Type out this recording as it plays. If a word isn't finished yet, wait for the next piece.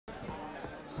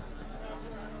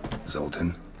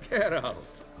Zoltan? Get out.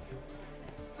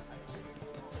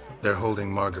 They're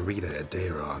holding Margarita at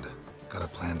Dayrod. Got a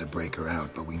plan to break her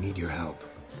out, but we need your help.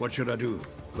 What should I do?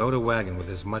 Load a wagon with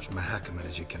as much Mahakaman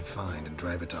as you can find and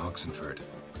drive it to Oxenford.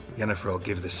 Yennefer will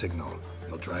give the signal.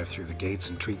 You'll drive through the gates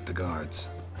and treat the guards.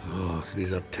 Oh,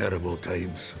 these are terrible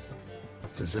times.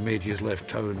 Since the mages left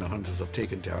town, the hunters have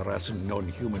taken to harassing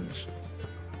non-humans.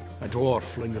 A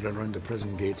dwarf lingering around the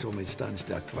prison gates only stands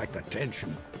to attract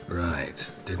attention. Right.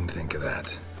 Didn't think of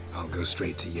that. I'll go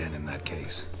straight to Yen in that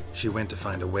case. She went to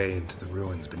find a way into the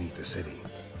ruins beneath the city.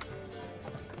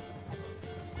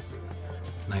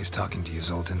 Nice talking to you,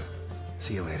 Zoltan.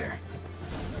 See you later.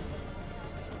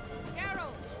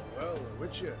 Geralt! Well,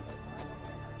 which you?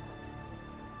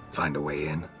 Find a way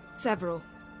in? Several.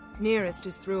 Nearest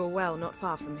is through a well not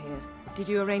far from here. Did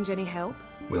you arrange any help?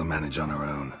 We'll manage on our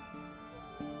own.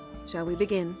 Shall we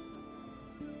begin?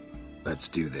 Let's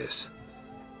do this.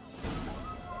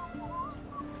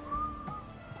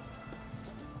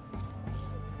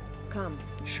 Come.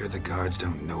 Sure the guards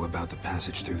don't know about the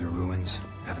passage through the ruins?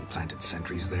 Haven't planted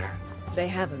sentries there? They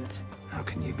haven't. How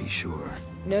can you be sure?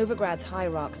 Novigrad's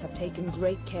hierarchs have taken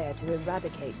great care to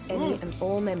eradicate any and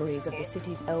all memories of the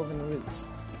city's elven roots.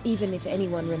 Even if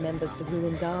anyone remembers the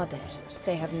ruins are there,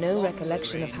 they have no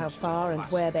recollection of how far and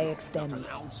where they extend.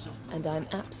 And I'm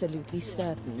absolutely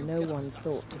certain no one's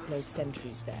thought to place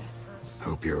sentries there.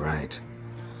 Hope you're right.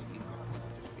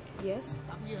 Yes?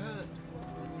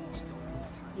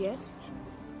 Yes?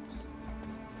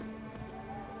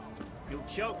 You'll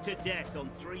choke to death on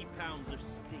 3 pounds of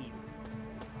steel.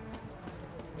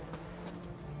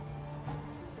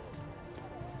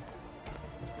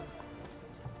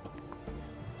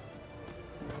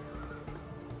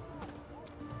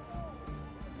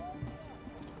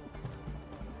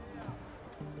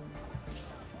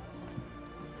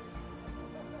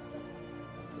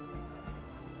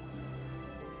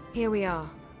 Here we are.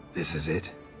 This is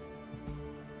it?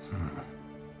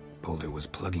 Boulder was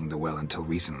plugging the well until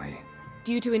recently.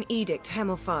 Due to an edict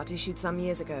Hemmelfart issued some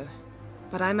years ago.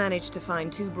 But I managed to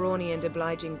find 2 brawny and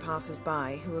obliging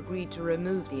passers-by who agreed to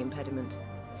remove the impediment.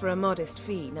 For a modest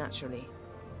fee, naturally.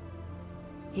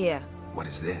 Here. What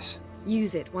is this?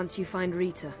 Use it once you find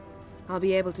Rita. I'll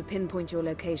be able to pinpoint your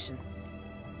location.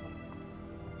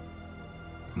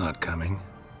 Not coming?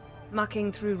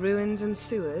 Mucking through ruins and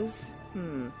sewers?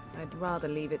 I'd rather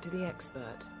leave it to the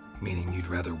expert. Meaning you'd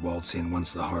rather waltz in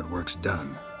once the hard work's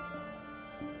done.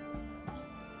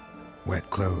 Wet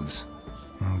clothes.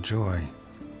 Oh, joy.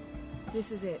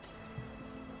 This is it.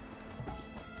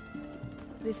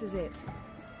 This is it.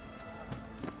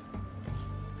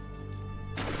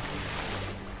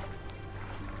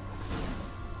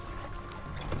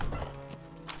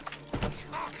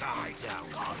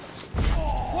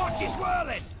 Watch his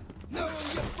whirling! Know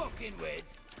who you're fucking with?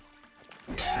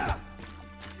 Yeah!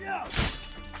 Yeah!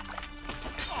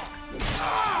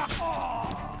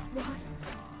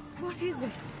 What is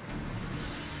this?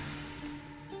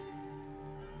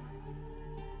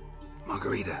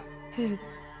 Margarita.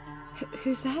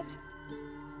 Who's that?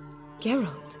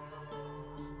 Geralt.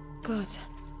 God,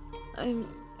 I'm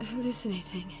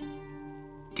hallucinating.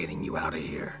 Getting you out of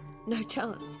here. No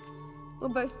chance. We'll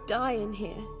both die in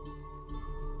here.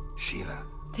 Sheila.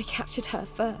 They captured her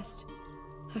first.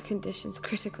 Her condition's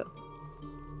critical.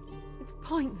 It's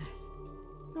pointless.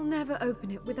 They'll never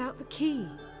open it without the key.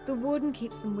 The warden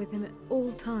keeps them with him at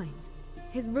all times.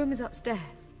 His room is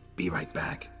upstairs. Be right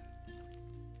back.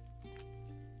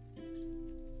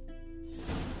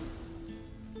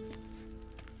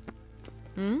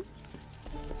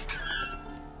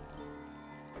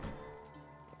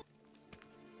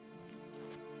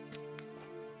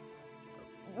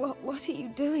 What are you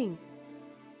doing?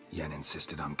 Yen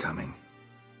insisted on coming.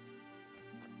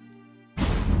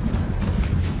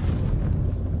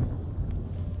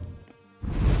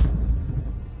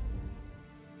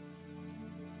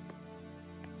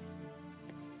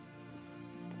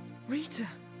 Rita!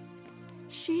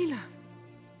 Sheila!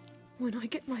 When I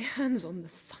get my hands on the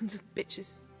sons of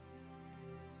bitches.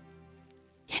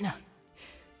 Yenna,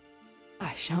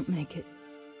 I shan't make it.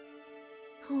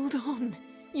 Hold on.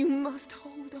 You must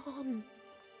hold on.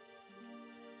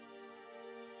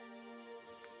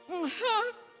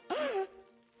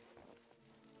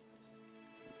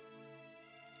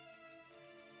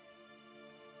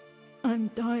 I'm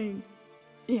dying,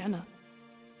 Yenna.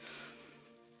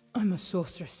 I'm a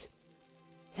sorceress.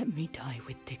 Let me die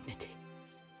with dignity.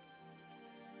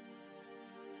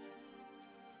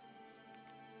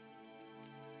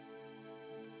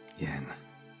 Yen,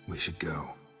 we should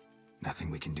go.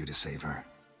 Nothing we can do to save her.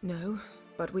 No,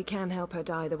 but we can help her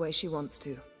die the way she wants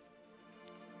to.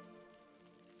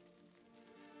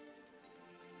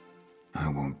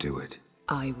 won't do it.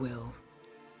 I will.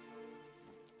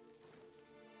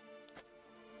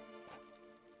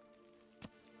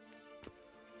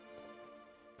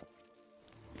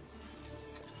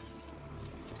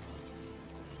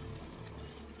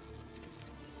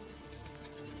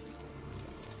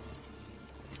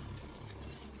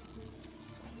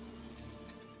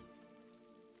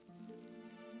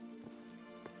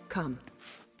 Come.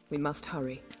 We must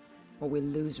hurry, or we'll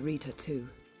lose Rita too.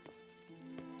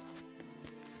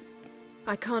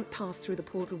 I can't pass through the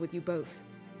portal with you both.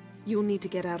 You'll need to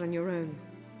get out on your own.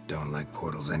 Don't like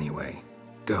portals anyway.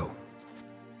 Go.